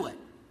into it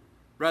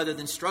rather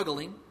than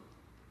struggling.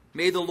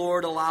 May the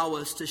Lord allow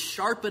us to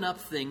sharpen up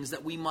things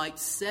that we might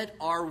set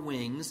our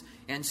wings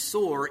and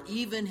soar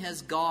even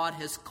as God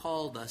has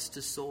called us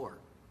to soar.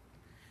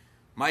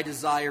 My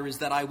desire is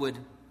that I would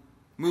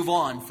move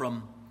on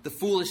from the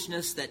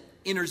foolishness that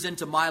enters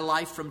into my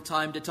life from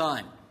time to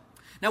time.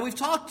 Now, we've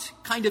talked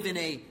kind of in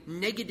a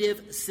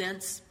negative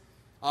sense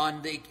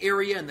on the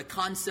area and the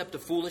concept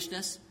of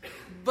foolishness,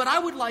 but I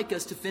would like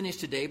us to finish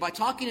today by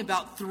talking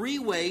about 3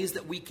 ways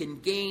that we can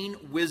gain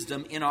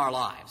wisdom in our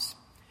lives.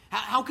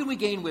 How can we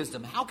gain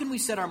wisdom? How can we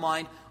set our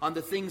mind on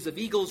the things of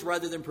eagles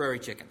rather than prairie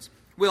chickens?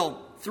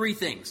 Well, 3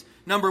 things.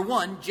 Number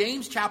 1,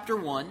 James chapter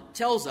 1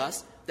 tells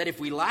us that if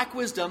we lack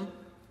wisdom,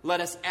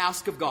 let us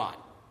ask of God.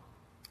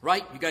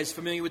 Right? You guys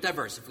familiar with that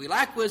verse? If we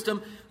lack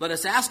wisdom, let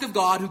us ask of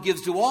God, who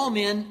gives to all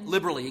men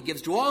liberally. He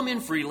gives to all men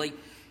freely.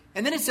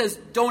 And then it says,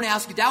 don't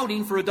ask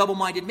doubting, for a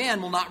double-minded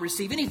man will not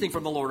receive anything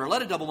from the Lord. Or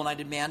let a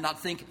double-minded man not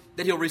think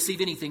that he'll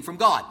receive anything from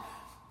God.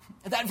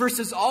 And that verse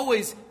has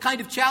always kind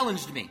of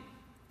challenged me.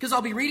 Because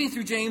I'll be reading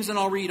through James and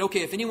I'll read,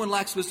 okay, if anyone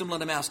lacks wisdom,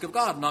 let him ask of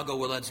God. And I'll go,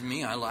 well, that's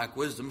me. I lack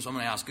wisdom, so I'm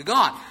going to ask of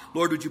God.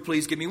 Lord, would you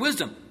please give me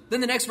wisdom?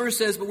 Then the next verse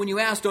says, but when you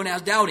ask, don't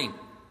ask doubting.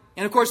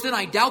 And of course, then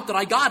I doubt that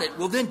I got it.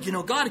 Well, then,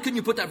 God, couldn't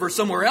you put that verse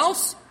somewhere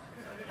else?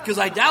 Because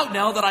I doubt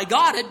now that I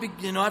got it,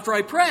 after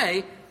I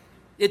pray.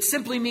 It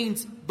simply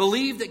means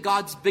believe that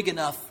God's big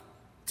enough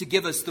to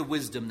give us the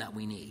wisdom that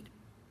we need.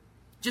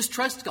 Just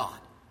trust God.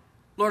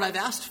 Lord, I've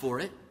asked for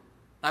it.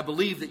 I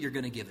believe that you're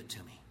going to give it to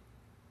me.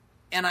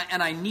 And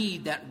I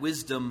need that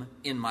wisdom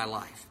in my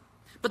life.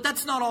 But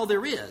that's not all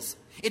there is.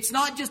 It's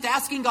not just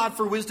asking God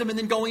for wisdom and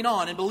then going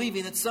on and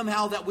believing that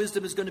somehow that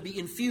wisdom is going to be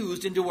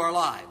infused into our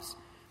lives.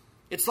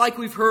 It's like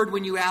we've heard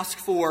when you ask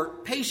for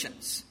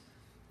patience.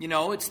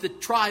 It's the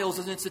trials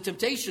and it's the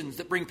temptations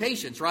that bring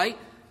patience, right?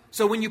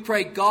 So when you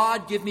pray,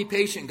 God, give me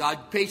patience,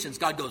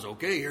 God goes,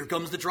 okay, here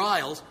comes the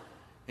trials.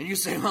 And you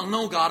say, well,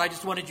 no, God, I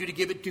just wanted you to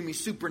give it to me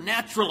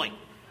supernaturally.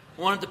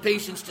 I wanted the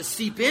patience to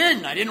seep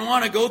in. I didn't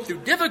want to go through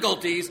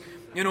difficulties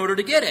in order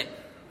to get it.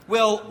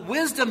 Well,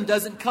 wisdom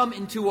doesn't come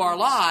into our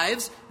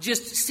lives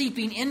just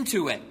seeping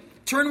into it.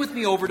 Turn with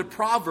me over to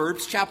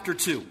Proverbs chapter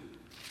 2.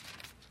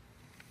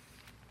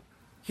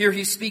 Here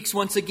he speaks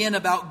once again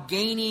about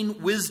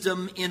gaining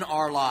wisdom in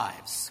our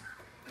lives.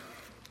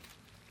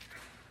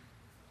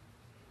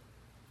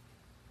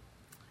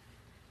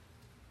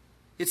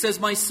 It says,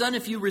 my son,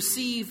 if you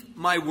receive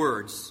my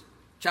words.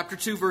 Chapter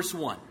 2, verse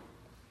 1.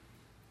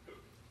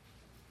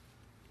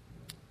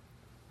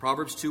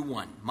 Proverbs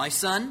 2:1. My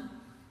son,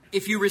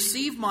 if you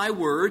receive my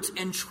words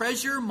and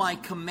treasure my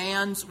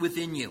commands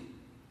within you,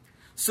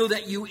 so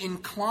that you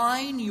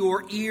incline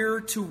your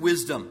ear to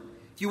wisdom.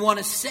 If you want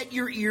to set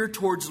your ear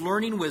towards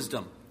learning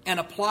wisdom and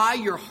apply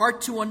your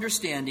heart to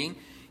understanding,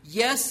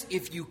 yes,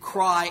 if you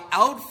cry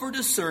out for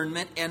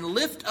discernment and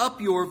lift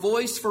up your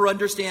voice for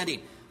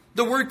understanding.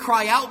 The word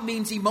cry out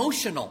means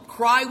emotional.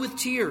 Cry with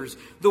tears.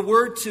 The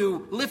word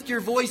to lift your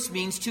voice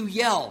means to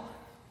yell.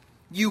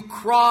 You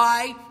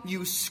cry,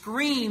 you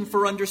scream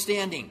for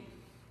understanding.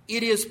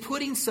 It is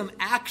putting some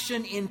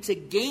action into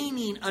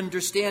gaining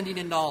understanding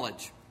and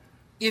knowledge.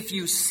 If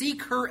you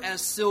seek her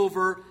as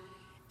silver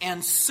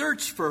and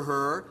search for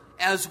her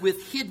as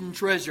with hidden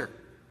treasure.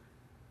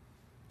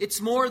 It's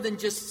more than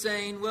just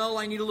saying, well,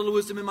 I need a little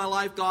wisdom in my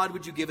life. God,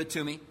 would you give it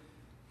to me?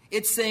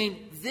 It's saying,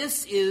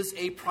 this is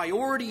a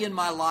priority in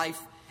my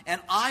life,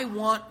 and I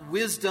want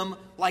wisdom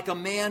like a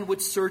man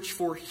would search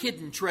for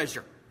hidden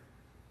treasure.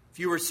 If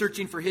you were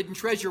searching for hidden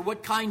treasure,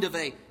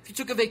 if you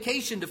took a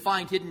vacation to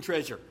find hidden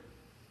treasure,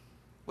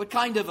 what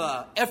kind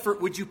of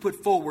effort would you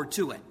put forward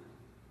to it?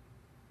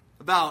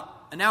 About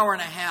an hour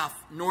and a half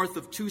north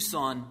of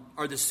Tucson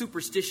are the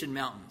Superstition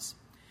Mountains.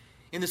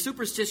 In the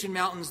Superstition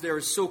Mountains, there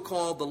is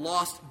so-called the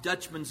Lost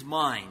Dutchman's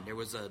Mine. There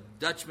was a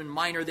Dutchman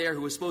miner there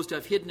who was supposed to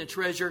have hidden a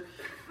treasure.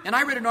 And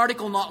I read an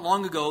article not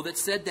long ago that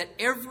said that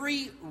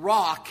every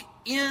rock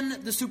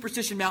in the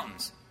Superstition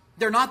Mountains,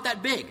 they're not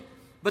that big,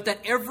 but that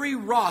every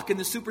rock in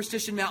the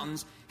Superstition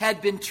Mountains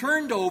had been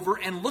turned over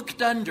and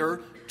looked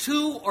under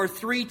 2 or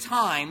 3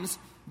 times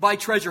by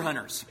treasure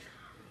hunters.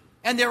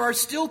 And there are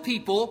still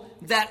people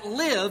that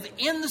live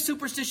in the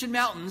Superstition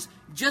Mountains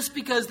just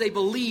because they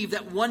believe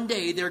that one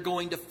day they're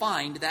going to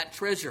find that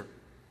treasure.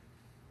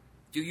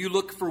 Do you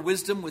look for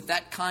wisdom with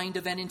that kind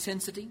of an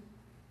intensity?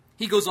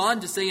 He goes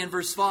on to say in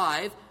verse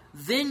 5,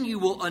 then you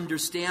will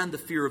understand the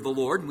fear of the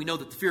Lord. And we know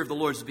that the fear of the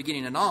Lord is the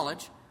beginning of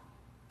knowledge.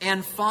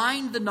 And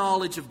find the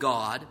knowledge of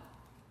God,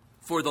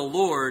 for the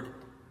Lord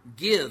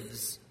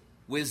gives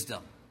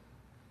wisdom.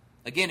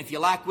 Again, if you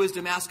lack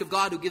wisdom, ask of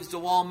God, who gives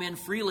to all men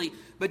freely.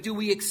 But do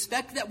we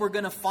expect that we're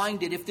going to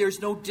find it if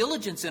there's no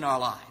diligence in our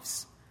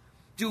lives?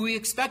 Do we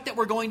expect that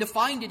we're going to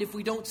find it if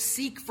we don't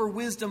seek for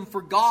wisdom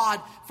for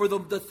God, for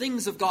the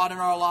things of God in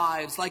our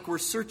lives, like we're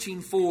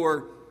searching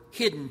for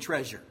hidden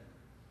treasure?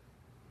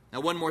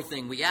 Now, one more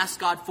thing. We ask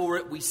God for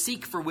it. We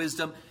seek for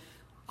wisdom.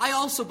 I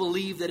also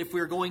believe that if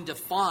we're going to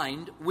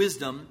find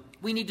wisdom,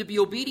 we need to be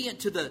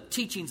obedient to the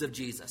teachings of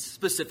Jesus,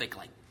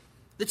 specifically.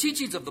 The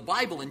teachings of the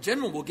Bible in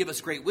general will give us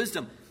great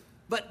wisdom.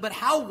 But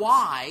how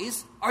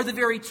wise are the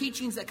very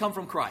teachings that come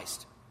from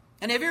Christ?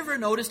 And have you ever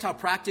noticed how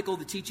practical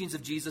the teachings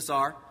of Jesus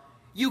are?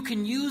 You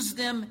can use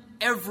them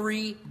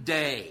every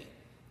day.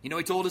 You know,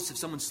 he told us if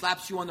someone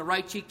slaps you on the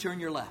right cheek, turn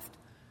your left.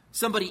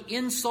 Somebody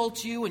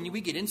insults you, and we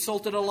get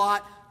insulted a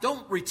lot,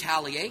 don't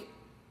retaliate.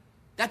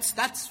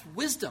 That's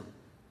wisdom.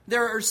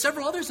 There are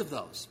several others of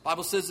those. The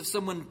Bible says if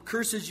someone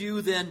curses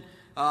you, then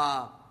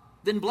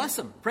bless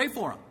them. Pray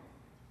for them.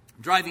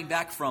 Driving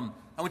back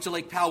I went to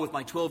Lake Powell with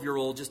my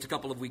 12-year-old just a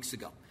couple of weeks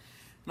ago.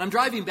 And I'm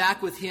driving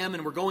back with him,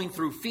 and we're going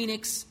through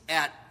Phoenix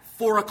at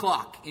 4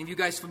 o'clock. Any of you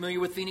guys familiar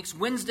with Phoenix?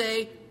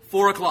 Wednesday,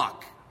 4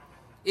 o'clock.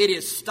 It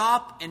is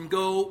stop and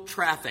go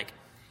traffic.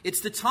 It's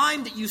the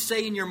time that you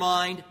say in your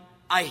mind,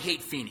 I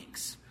hate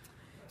Phoenix.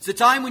 It's the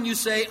time when you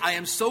say, I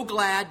am so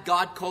glad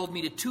God called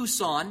me to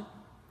Tucson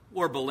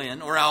or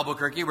Belen or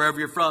Albuquerque, wherever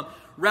you're from,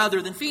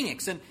 rather than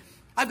Phoenix. And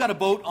I've got a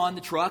boat on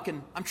the truck,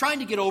 and I'm trying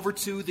to get over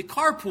to the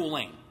carpool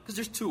lane, because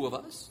there's 2 of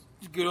us.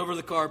 You get over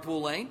the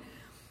carpool lane.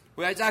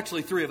 Well, it's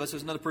actually 3 of us.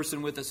 There's another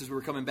person with us as we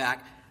were coming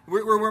back.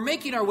 We're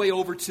making our way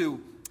over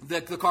to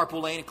the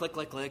carpool lane, and click,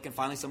 click, click, and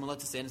finally someone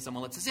lets us in, and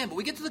someone lets us in. But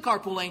we get to the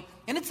carpool lane,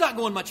 and it's not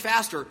going much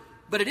faster,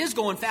 but it is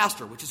going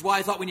faster, which is why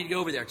I thought we need to go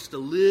over there just a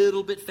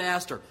little bit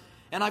faster.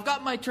 And I've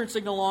got my turn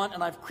signal on,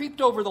 and I've creeped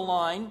over the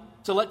line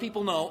to let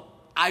people know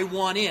I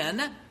want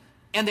in,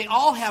 and they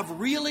all have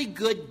really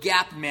good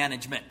gap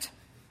management.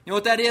 You know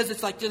what that is?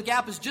 It's like the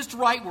gap is just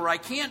right where I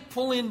can't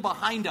pull in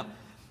behind them.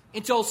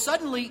 Until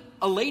suddenly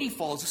a lady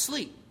falls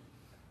asleep.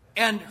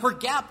 And her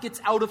gap gets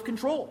out of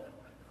control.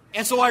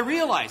 And so I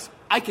realize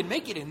I can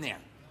make it in there.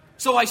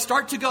 So I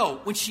start to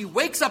go. When she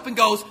wakes up and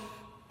goes,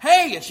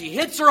 hey, and she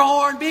hits her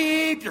horn,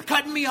 beep, you're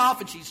cutting me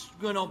off. And she's,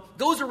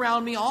 goes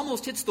around me,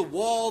 almost hits the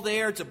wall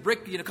there. It's a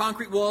brick,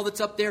 concrete wall that's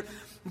up there.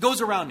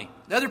 Goes around me.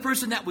 The other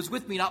person that was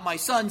with me, not my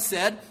son,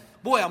 said,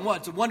 boy,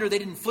 it's a wonder they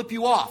didn't flip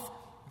you off.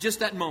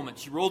 Just that moment.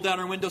 She rolled down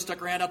her window, stuck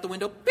her hand out the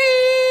window,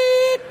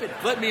 beep, and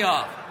flipped me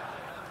off.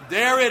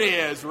 There it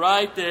is,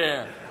 right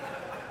there.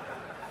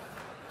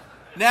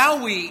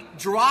 Now we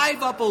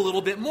drive up a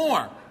little bit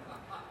more.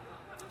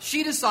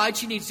 She decides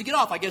she needs to get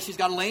off. I guess she's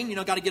got a lane,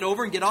 got to get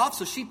over and get off.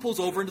 So she pulls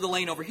over into the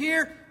lane over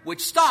here,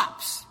 which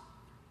stops.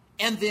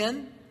 And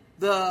then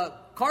the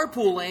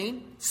carpool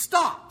lane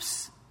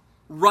stops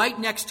right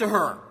next to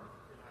her.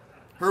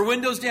 Her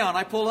window's down.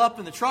 I pull up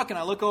in the truck and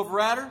I look over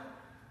at her,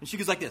 and she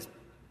goes like this.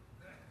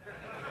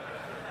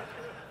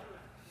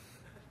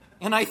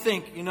 And I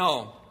think,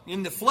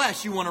 in the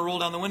flesh, you want to roll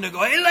down the window and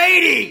go, hey,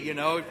 lady,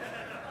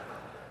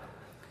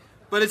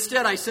 But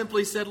instead, I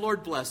simply said,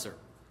 Lord, bless her.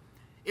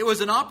 It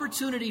was an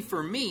opportunity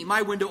for me,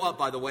 my window up,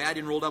 by the way. I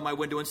didn't roll down my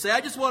window and say, I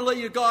just want to let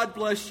you, God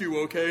bless you,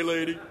 okay,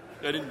 lady?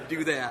 I didn't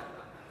do that.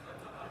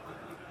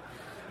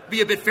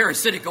 Be a bit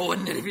pharisaical,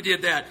 wouldn't it, if you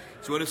did that?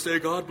 Just want to say,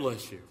 God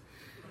bless you.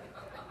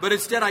 But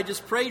instead, I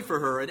just prayed for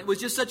her. And it was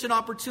just such an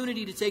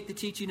opportunity to take the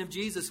teaching of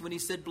Jesus when he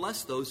said,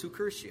 bless those who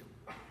curse you.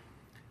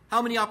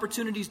 How many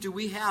opportunities do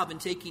we have in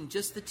taking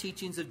just the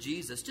teachings of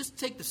Jesus? Just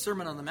take the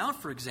Sermon on the Mount,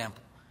 for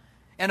example,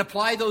 and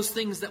apply those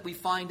things that we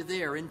find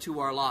there into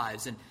our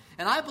lives. And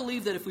I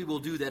believe that if we will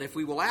do that, if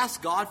we will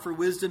ask God for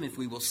wisdom, if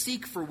we will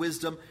seek for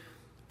wisdom,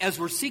 as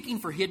we're seeking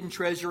for hidden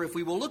treasure, if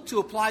we will look to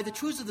apply the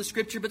truths of the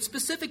Scripture, but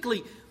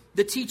specifically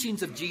the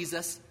teachings of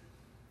Jesus,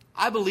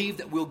 I believe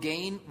that we'll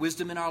gain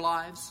wisdom in our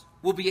lives.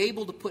 We'll be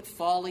able to put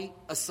folly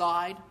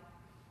aside,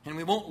 and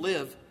we won't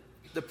live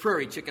the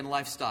prairie chicken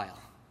lifestyle.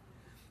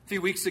 A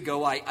few weeks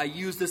ago, I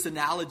used this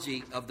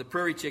analogy of the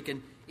prairie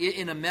chicken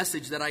in a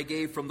message that I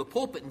gave from the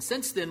pulpit, and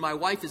since then, my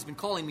wife has been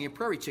calling me a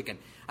prairie chicken.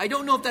 I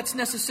don't know if that's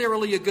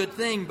necessarily a good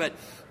thing, but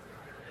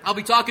I'll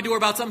be talking to her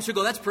about something, she'll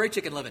go, that's prairie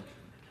chicken living.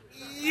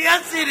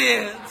 Yes, it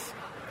is.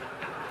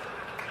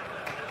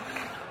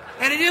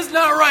 And it is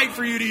not right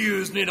for you to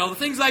use, the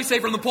things I say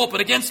from the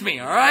pulpit against me,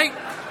 all right?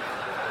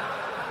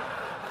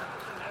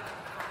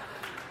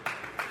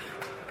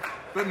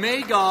 But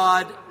may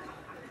God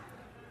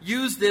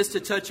use this to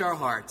touch our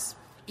hearts,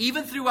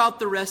 even throughout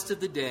the rest of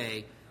the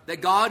day,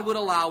 that God would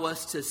allow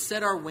us to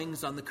set our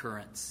wings on the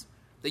currents,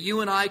 that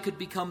you and I could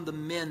become the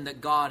men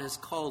that God has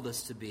called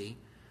us to be,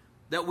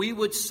 that we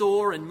would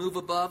soar and move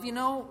above.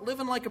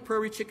 Living like a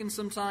prairie chicken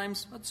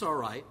sometimes, that's all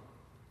right.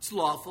 It's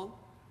lawful.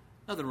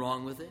 Nothing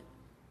wrong with it.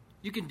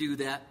 You can do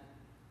that.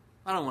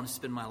 I don't want to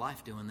spend my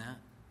life doing that.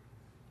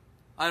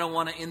 I don't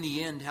want to, in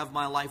the end, have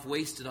my life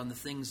wasted on the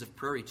things of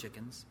prairie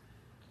chickens.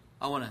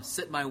 I want to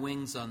set my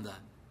wings on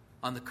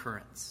the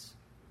currents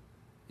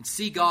and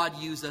see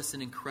God use us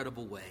in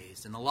incredible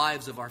ways in the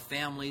lives of our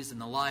families, in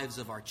the lives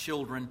of our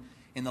children,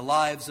 in the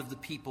lives of the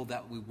people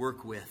that we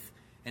work with.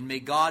 And may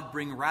God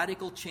bring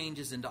radical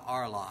changes into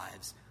our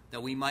lives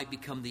that we might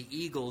become the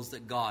eagles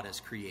that God has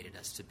created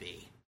us to be.